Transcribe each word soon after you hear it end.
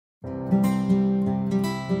Hey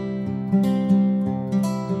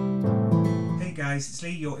guys, it's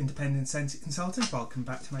Lee, your independent Scentsy consultant. Welcome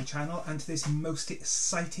back to my channel and to this most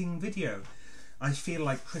exciting video. I feel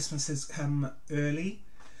like Christmas has come early.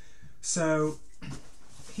 So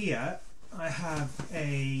here I have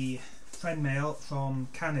a friend mail from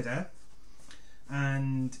Canada,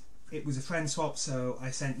 and it was a friend swap, so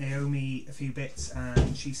I sent Naomi a few bits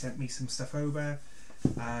and she sent me some stuff over,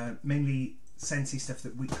 mainly Scentsy stuff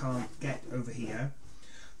that we can't get over here.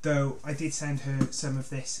 Though I did send her some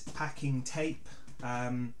of this packing tape.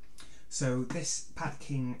 So this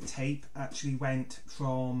packing tape actually went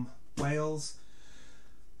from Wales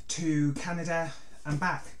to Canada and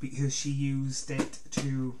back because she used it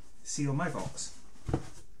to seal my box.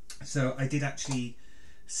 So I did actually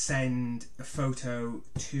send a photo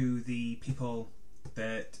to the people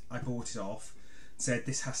that I bought it off, said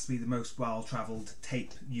this has to be the most well-travelled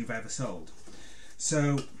tape you've ever sold.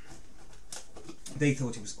 So they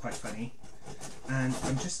thought it was quite funny, and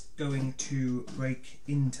I'm just going to break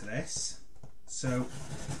into this. So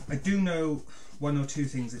I do know one or two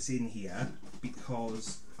things that's in here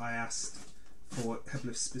because I asked for a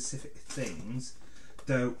couple of specific things,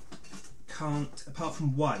 though apart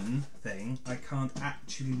from one thing, I can't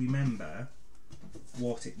actually remember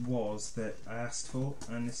what it was that I asked for,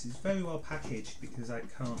 and this is very well packaged because I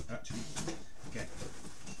can't actually get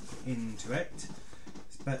into it.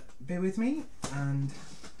 But bear with me and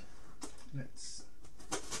let's...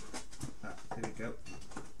 there we go.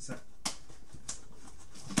 So,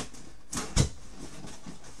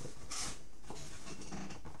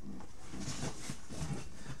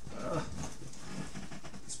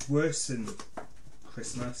 it's worse than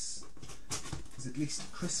Christmas, because at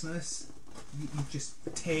least Christmas you just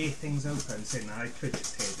tear things open. So now I could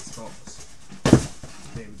just tear this box.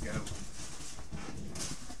 There we go.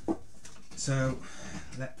 So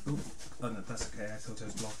oh no, that's okay, I thought I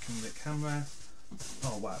was blocking the camera.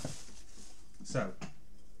 Oh wow. So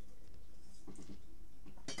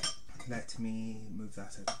let me move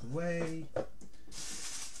that out of the way.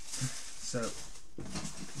 So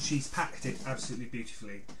she's packed it absolutely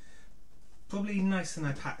beautifully. Probably nicer than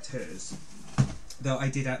I packed hers, though I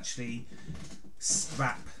did actually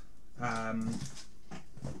wrap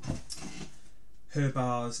her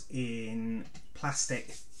bars in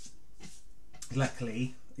plastic,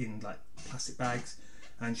 luckily in like plastic bags,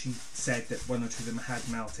 and she said that one or two of them had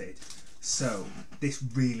melted. So this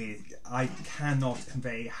really, I cannot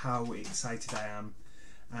convey how excited I am.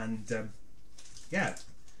 And yeah,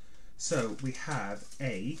 so we have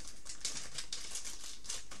a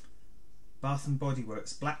Bath and Body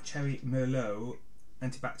Works Black Cherry Merlot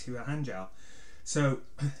antibacterial hand gel. So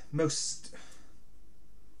most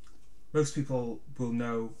people will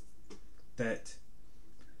know that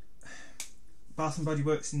Bath and Body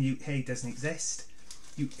Works in the UK doesn't exist.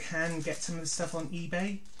 You can get some of the stuff on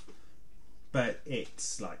eBay, but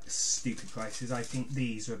it's like stupid prices. I think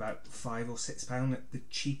these are about £5 or £6 at the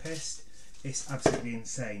cheapest. It's absolutely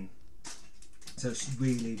insane. So she's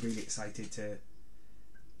really, really excited to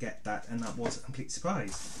get that, and that was a complete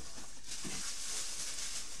surprise.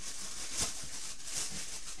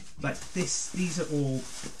 Like these are all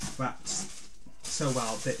wrapped so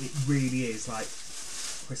well that it really is like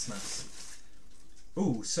Christmas.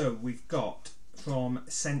 Oh, so we've got from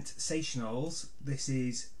Scentsationals, this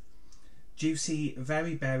is Juicy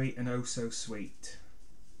Very Berry and Oh So Sweet.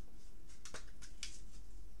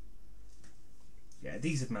 Yeah,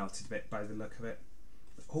 these have melted a bit by the look of it.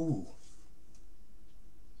 Oh,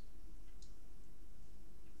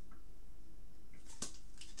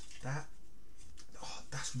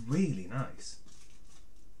 that's really nice.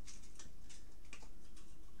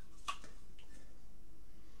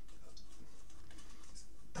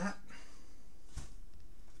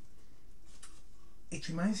 It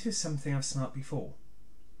reminds me of something I've smelt before,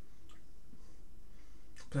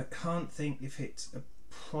 but I can't think if it's a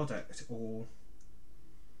product or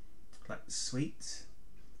like sweet.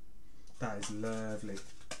 That is lovely.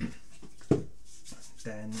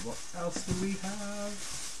 Then what else do we have?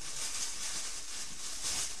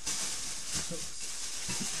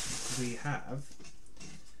 We have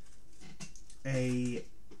a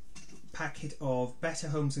packet of Better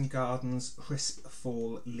Homes and Gardens Crisp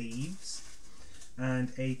Fall Leaves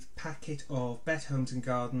and a packet of Better Homes and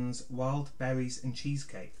Gardens Wild Berries and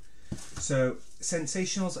Cheesecake. So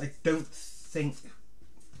Scentsationals I don't think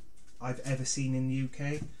I've ever seen in the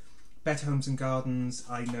UK. Better Homes and Gardens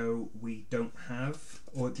I know we don't have,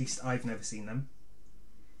 or at least I've never seen them.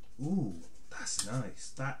 Ooh, that's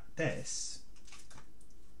nice.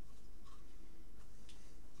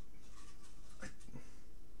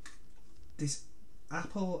 This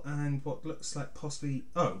apple and what looks like possibly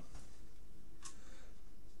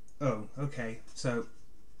okay, so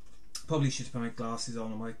probably should have put my glasses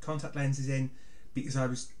on or my contact lenses in, because I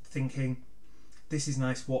was thinking this is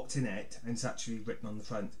nice, what's in it, and it's actually written on the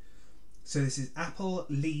front. So this is apple,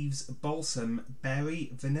 leaves, balsam,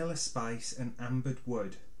 berry, vanilla spice and ambered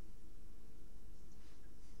wood.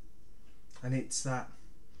 And it's that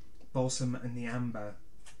balsam and the amber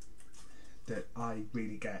that I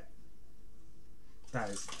really get.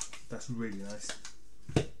 That's really nice.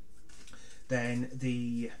 Then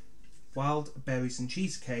the wild berries and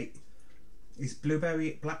cheesecake is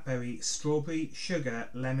blueberry, blackberry, strawberry, sugar,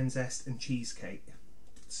 lemon zest and cheesecake.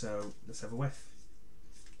 So let's have a whiff.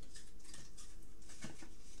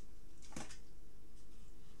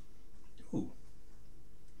 Ooh.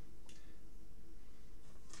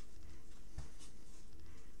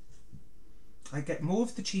 I get more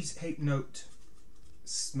of the cheesecake note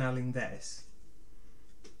smelling this.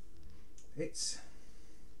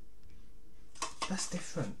 That's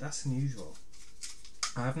different, that's unusual.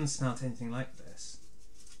 I haven't smelt anything like this.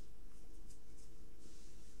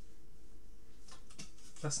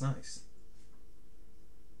 That's nice.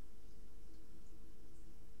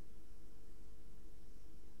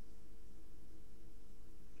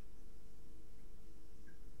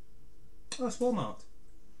 Oh, it's Walmart.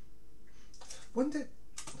 Wonder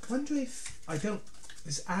if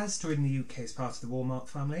is Asda in the UK as part of the Walmart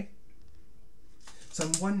family? So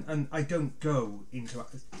and I don't go into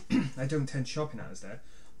I don't tend to shop in Asda. I'm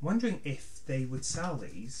wondering if they would sell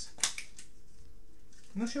these.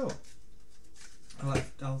 I'm not sure.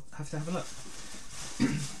 I'll have to have a look.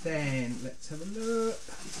 Then let's have a look.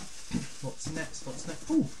 What's next? What's next?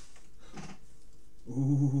 Ooh.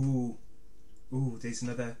 There's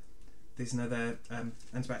another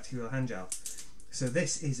antibacterial hand gel. So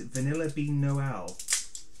this is Vanilla Bean Noel.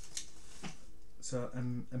 So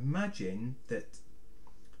imagine that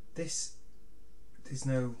this, there's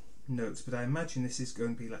no notes, but I imagine this is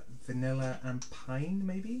going to be like vanilla and pine,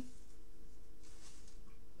 maybe,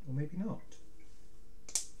 or maybe not.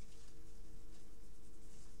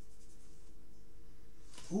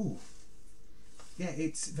 Ooh, yeah,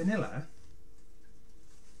 it's vanilla,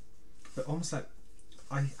 but almost like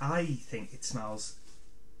I think it smells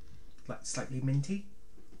like slightly minty.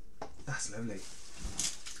 That's lovely.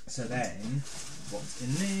 So then, what's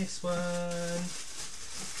in this one?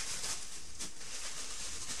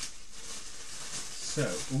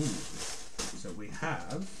 So we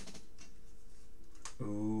have,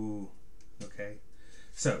 okay.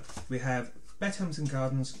 So we have Bet Homes and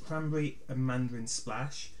Gardens Cranberry and Mandarin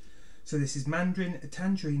Splash. So this is mandarin,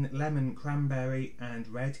 tangerine, lemon, cranberry and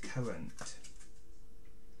red currant.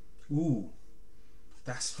 Ooh,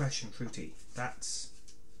 that's fresh and fruity. That's,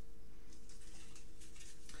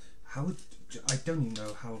 I don't even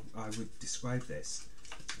know how I would describe this.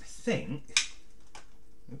 I think,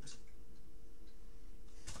 oops.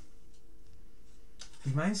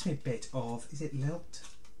 Reminds me a bit of, is it Lilt?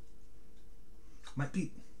 Might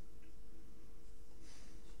be.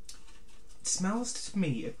 It smells to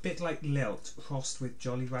me a bit like Lilt crossed with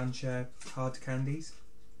Jolly Rancher hard candies.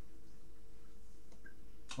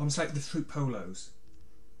 Almost like the Fruit Polos.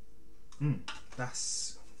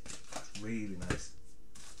 That's really nice.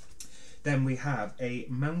 Then we have a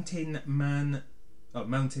Mountain Man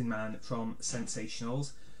from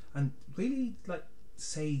Sensationals, and really like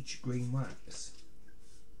sage green wax.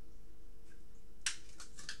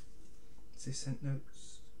 Is this scent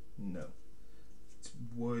notes? No. It's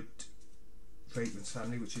wood fragrance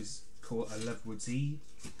family, which is called I Love Woodsy.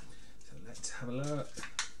 So let's have a look.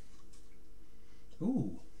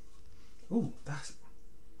 Ooh, that's.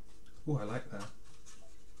 Ooh, I like that.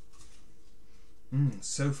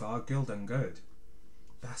 So far, good and good.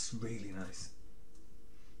 That's really nice.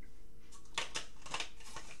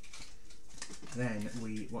 Then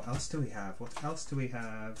what else do we have? What else do we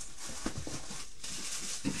have?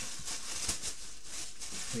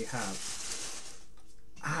 We have.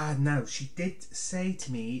 No, she did say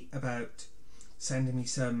to me about sending me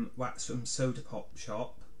some wax from Soda Pop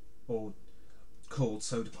Shop, or called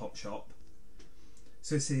Soda Pop Shop.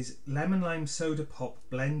 So this is lemon lime soda pop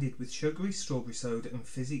blended with sugary strawberry soda and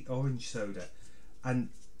fizzy orange soda, and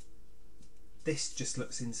this just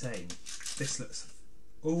looks insane. This looks,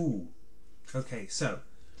 ooh, okay. So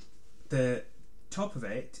the top of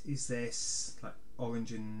it is this like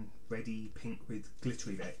orange and reddy pink with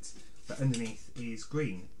glittery bits, but underneath is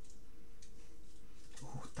green.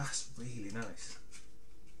 Oh, that's really nice.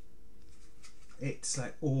 It's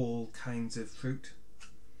like all kinds of fruit.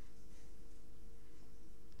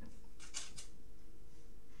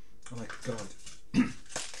 Oh my god.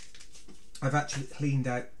 I've actually cleaned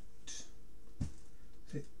out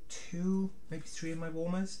 2, maybe 3 of my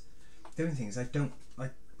warmers. The only thing is I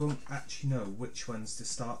won't actually know which ones to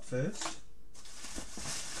start first,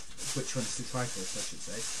 which ones to try first I should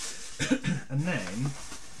say. And then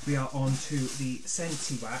we are on to the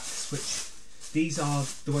Scentsy wax, which these are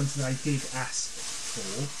the ones that I did ask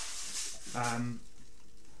for,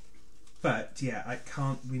 but yeah, I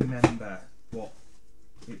can't remember what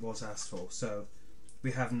it was asked for. So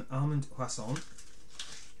we have an almond croissant.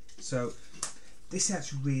 So this is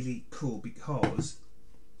actually really cool because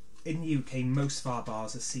in the UK most of our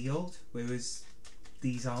bars are sealed, whereas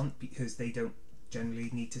these aren't, because they don't generally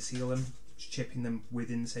need to seal them, shipping them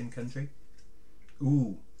within the same country.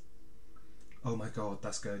 Ooh, oh my god,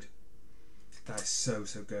 that's good. That is so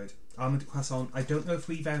good. Almond croissant, I don't know if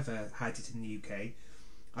we've ever had it in the UK.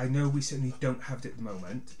 I know we certainly don't have it at the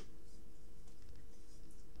moment.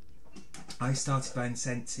 I started buying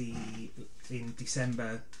Scentsy in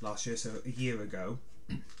December last year, so a year ago.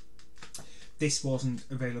 This wasn't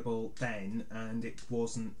available then, and it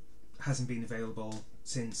hasn't been available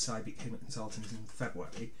since I became a consultant in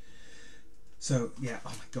February. So yeah,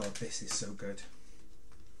 oh my god, this is so good.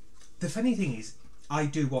 The funny thing is, I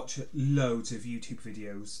do watch loads of YouTube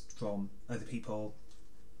videos from other people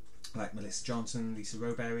like Melissa Johnson, Lisa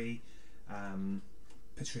Rowberry,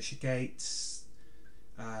 Patricia Gates,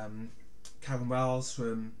 Karen Wells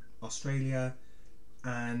from Australia,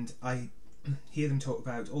 and I hear them talk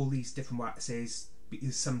about all these different waxes,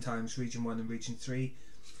 because sometimes region 1 and region 3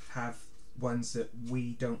 have ones that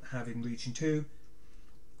we don't have in region 2,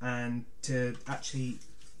 and to actually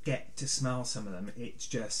get to smell some of them, it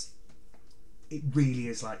really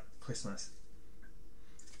is like Christmas.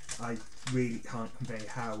 I really can't convey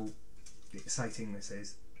how exciting this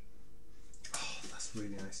is. Oh, that's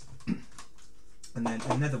really nice. And then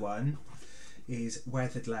another one is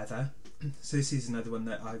weathered leather. So this is another one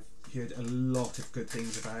that I've heard a lot of good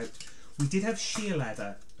things about. We did have sheer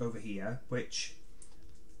leather over here, which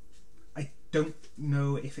I don't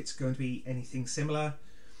know if it's going to be anything similar,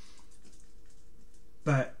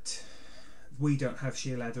 but we don't have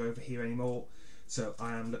sheer leather over here anymore, so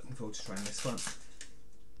I am looking forward to trying this one.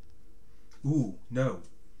 Ooh, no,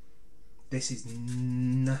 this is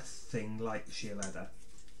nothing like sheer leather.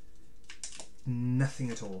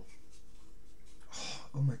 Nothing at all.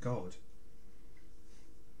 Oh my god.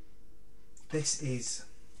 This is...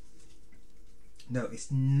 No,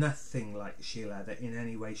 it's nothing like sheer leather in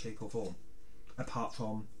any way, shape or form, apart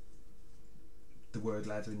from the word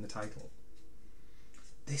leather in the title.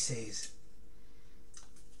 This is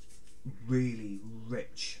really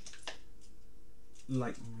rich,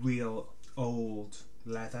 like real old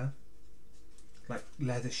leather, like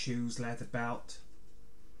leather shoes, leather belt,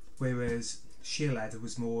 whereas sheer leather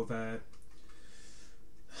was more of a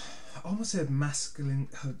almost a masculine,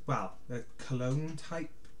 well, a cologne type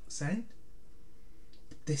scent.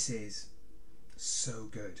 This is so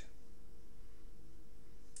good.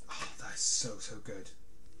 Oh, that is so good.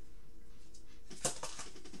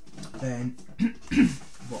 Then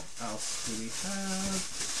what else do we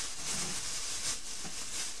have?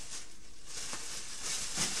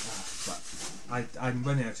 I'm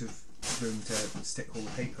running out of room to stick all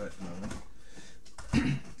the paper at the moment.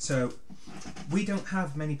 So we don't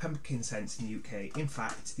have many pumpkin scents in the UK. In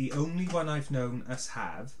fact, the only one I've known us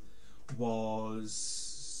have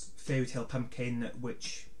was Fairy Tale Pumpkin,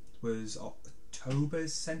 which was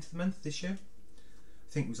October's scent of the month this year.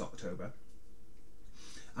 I think it was October.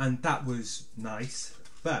 And that was nice,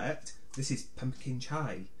 but this is pumpkin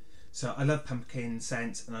chai. So I love pumpkin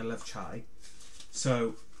scents and I love chai.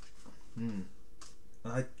 So I'm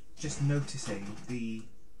just noticing the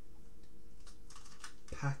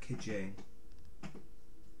packaging.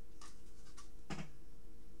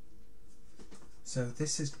 So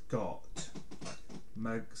this has got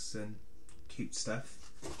mugs and cute stuff.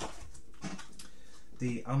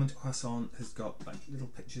 The almond croissant has got like little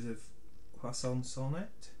pictures of croissants on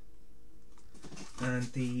it,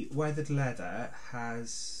 and the weathered leather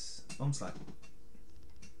has almost like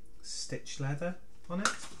stitched leather on it.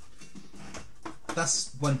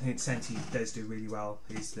 That's one thing that Scentsy does do really well,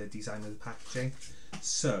 is the design of the packaging.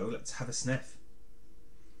 So let's have a sniff.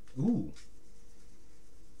 Ooh,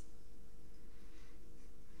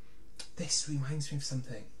 this reminds me of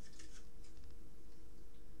something,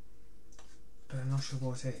 but I'm not sure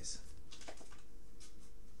what it is.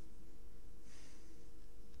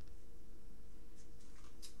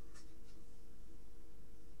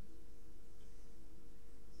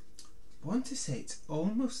 I want to say it's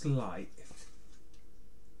almost like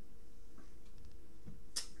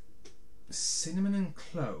cinnamon and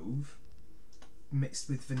clove mixed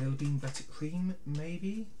with vanilla bean buttercream,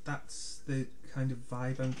 maybe. That's the kind of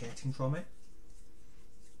vibe I'm getting from it.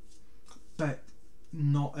 But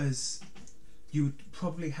not as... You would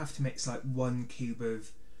probably have to mix like 1 cube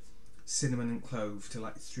of cinnamon and clove to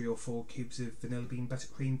like 3 or 4 cubes of vanilla bean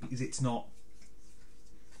buttercream, because it's not...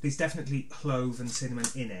 There's definitely clove and cinnamon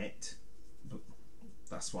in it, but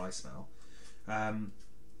that's what I smell. And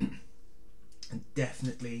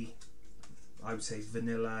definitely, I would say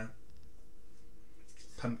vanilla,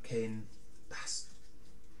 pumpkin. That's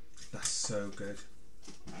so good.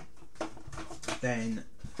 Then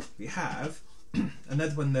we have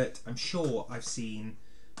another one that I'm sure I've seen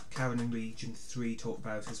Karen in Region 3 talk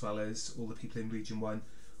about, as well as all the people in Region 1,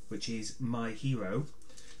 which is My Hero.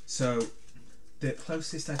 So the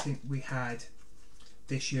closest I think we had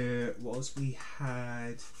this year was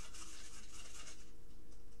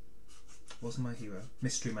wasn't My Hero,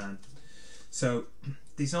 Mystery Man. So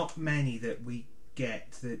there's not many that we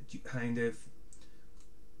get that kind of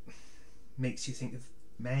makes you think of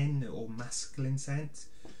men or masculine scents.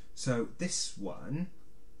 So this one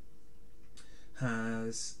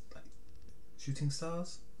has like shooting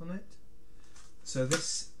stars on it. So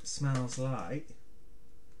this smells like...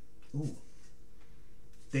 Ooh.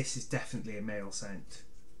 This is definitely a male scent.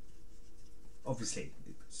 Obviously,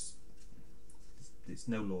 there's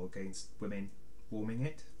no law against women warming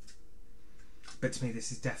it. But to me,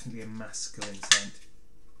 this is definitely a masculine scent.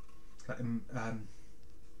 Like, it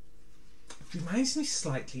reminds me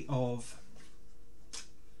slightly of...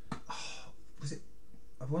 was it...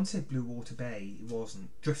 I want to say Blue Water Bay. It wasn't.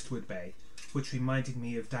 Driftwood Bay, which reminded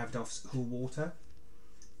me of Davidoff's Cool Water.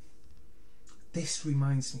 This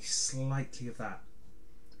reminds me slightly of that,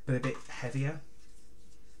 but a bit heavier.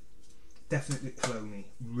 Definitely cologne-y.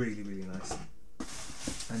 Really, really nice.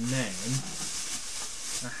 And then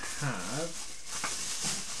I have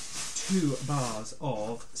 2 bars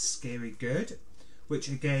of Scary Good, which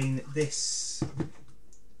again, this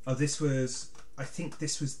was, I think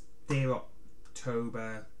this was their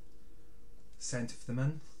October scent of the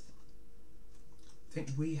month. I think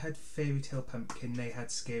we had Fairy Tale Pumpkin, they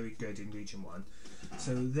had Scary Good in Region 1.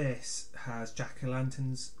 So this has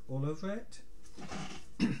jack-o'-lanterns all over it.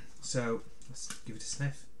 So let's give it a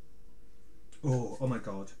sniff. Oh my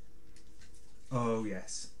god. Oh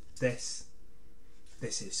yes. This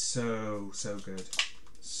is so good.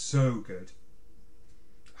 So good.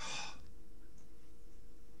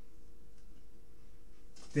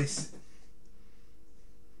 This,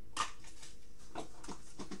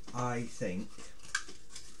 I think,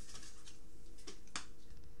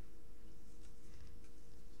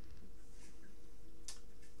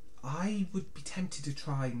 I would be tempted to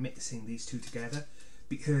try mixing these two together,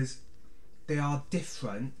 because they are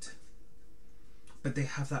different, but they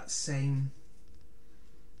have that same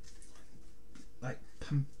like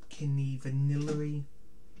pumpkin-y, vanilla-y.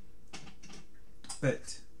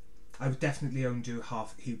 But I would definitely only do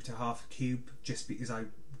half a cube to half a cube, just because I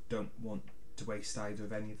don't want to waste either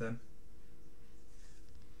of any of them.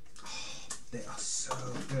 Oh, they are so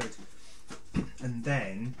good. And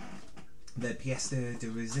then the pièce de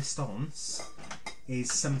résistance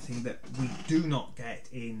is something that we do not get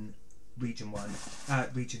in Region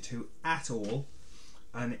 2 at all,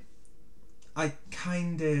 and I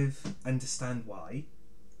kind of understand why,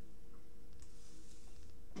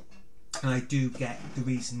 and I do get the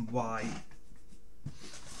reason why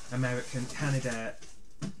America and Canada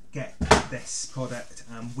get this product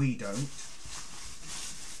and we don't,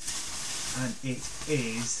 and it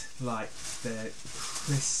is like the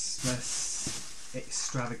Christmas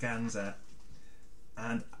extravaganza,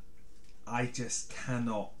 and I just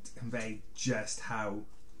cannot convey just how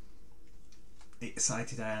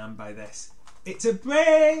excited I am by this. It's a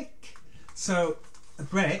brick! So a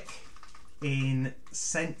brick in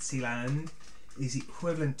Scentsy land is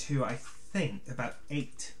equivalent to, I think, about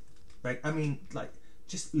 8. Right? I mean, like,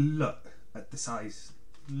 just look at the size.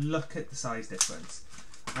 Look at the size difference.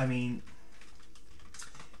 I mean,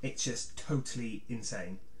 it's just totally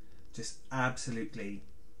insane. Just absolutely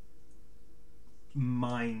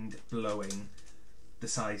mind-blowing, the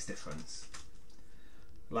size difference.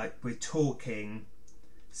 Like, we're talking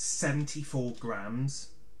 74 grams,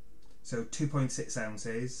 so 2.6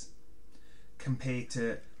 ounces, compared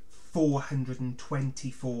to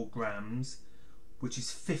 424 grams, which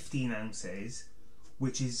is 15 ounces,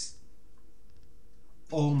 which is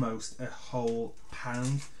almost a whole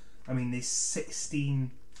pound. I mean, there's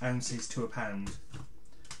 16 ounces to a pound.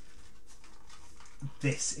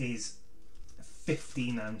 This is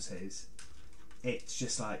 15 ounces. It's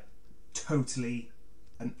just like totally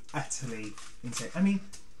and utterly insane. I mean,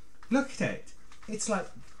 look at it. It's like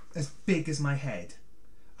as big as my head.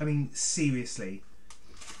 I mean, seriously.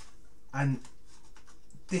 And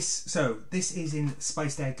this is in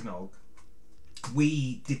spiced eggnog.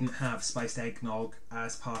 We didn't have spiced eggnog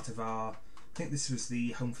as part of our, I think this was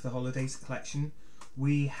the Home for the Holidays collection.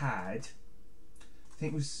 We had, I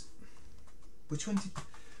think it was, which one did,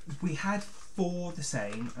 we had 4 the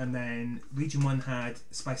same, and then Region 1 had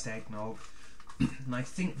spiced eggnog, and I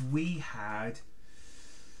think we had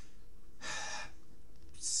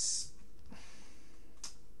citrus,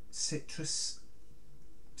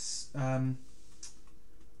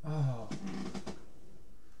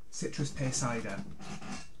 citrus pear cider.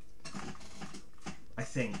 I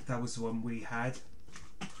think that was the one we had.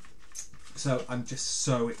 So I'm just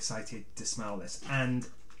so excited to smell this and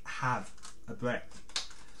have a brick.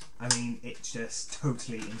 I mean, it's just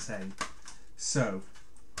totally insane. So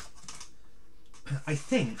I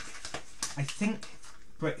think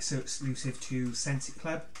bricks are exclusive to Scentsy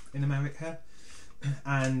Club in America,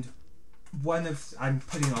 and I'm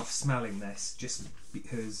putting off smelling this just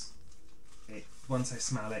because once I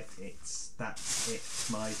smell it, that's it.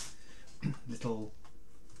 My little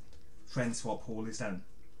friend swap haul is done.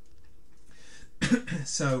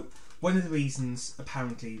 So one of the reasons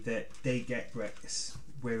apparently that they get bricks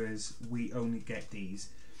whereas we only get these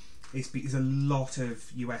is because a lot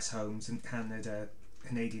of US homes and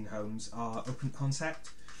Canadian homes are open concept,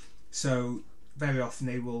 so very often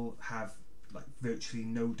they will have like virtually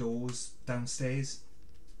no doors downstairs.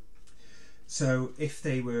 So if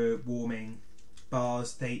they were warming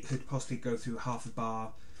bars, they could possibly go through half a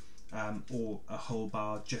bar or a whole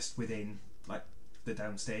bar just within like the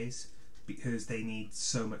downstairs, because they need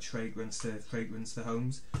so much fragrance to fragrance the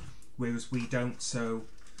homes, whereas we don't. So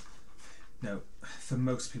no, for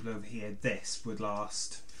most people over here this would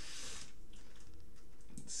last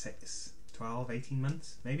 6, 12, 18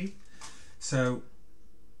 months maybe. So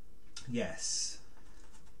yes,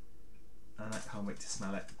 and I can't wait to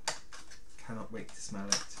smell it. Cannot wait to smell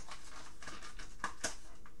it.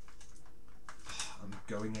 I'm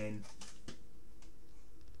going in.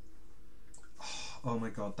 Oh my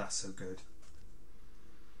god, that's so good.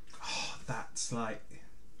 Oh, that's like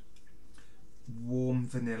warm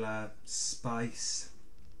vanilla spice.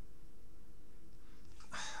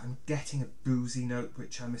 I'm getting a boozy note,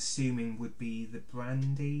 which I'm assuming would be the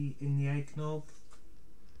brandy in the eggnog.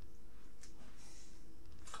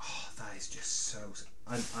 Oh, that is just so.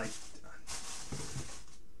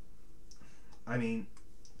 I mean,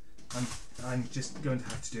 I'm just going to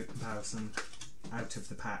have to do a comparison out of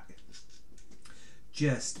the pack,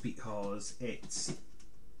 just because it's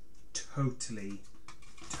totally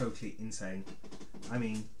insane. I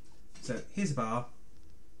mean, so here's a bar.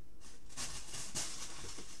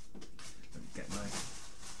 Let me get my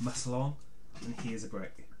muscle on, and here's a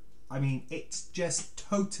brick. I mean, it's just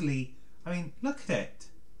totally, I mean, look at it.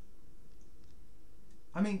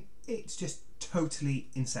 I mean, it's just totally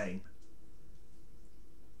insane.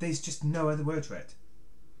 There's just no other word for it.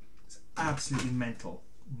 It's absolutely mental,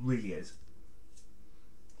 really is.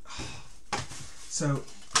 So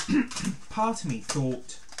part of me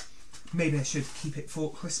thought maybe I should keep it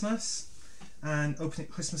for Christmas and open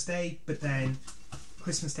it Christmas Day, but then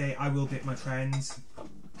Christmas Day I will be at my friends,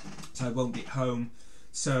 so I won't be at home,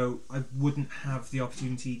 so I wouldn't have the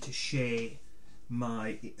opportunity to share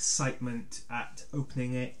my excitement at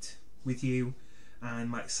opening it with you and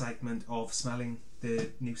my excitement of smelling the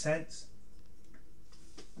new scents.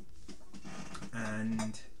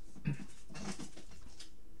 And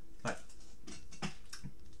like,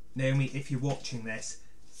 Naomi, if you're watching this,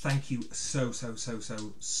 thank you so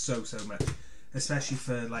much, especially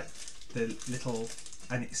for like the little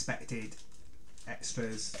unexpected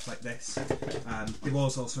extras like this. There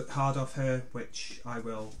was also a card off her, which I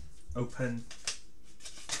will open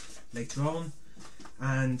later on,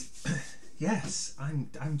 and yes,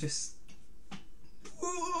 I'm just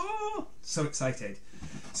so excited.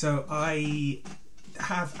 So I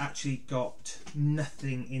have actually got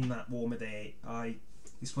nothing in that warmer day.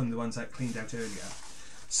 It's one of the ones I cleaned out earlier.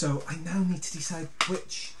 So I now need to decide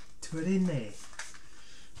which to put in there.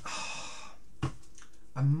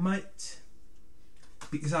 I might,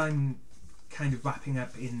 because I'm kind of wrapping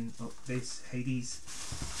up in this Hades.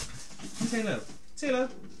 Say hello. Say hello.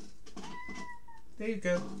 There you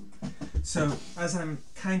go. So as I'm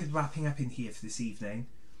kind of wrapping up in here for this evening,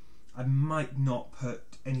 I might not put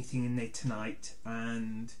anything in there tonight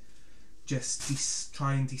and just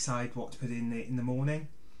try and decide what to put in there in the morning.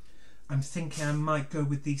 I'm thinking I might go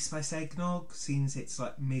with the spiced eggnog, since it's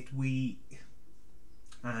like midweek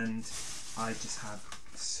and I just have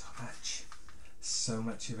so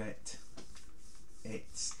much of it.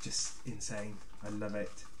 It's just insane. I love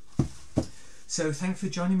it. So thanks for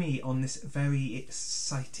joining me on this very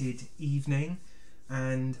excited evening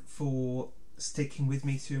and for sticking with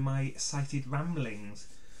me through my sighted ramblings.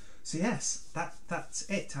 So yes, that's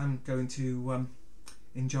it. I'm going to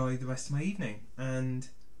enjoy the rest of my evening, and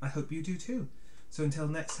I hope you do too. So until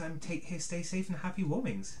next time, take care, stay safe, and happy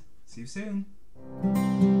warmings. See you soon.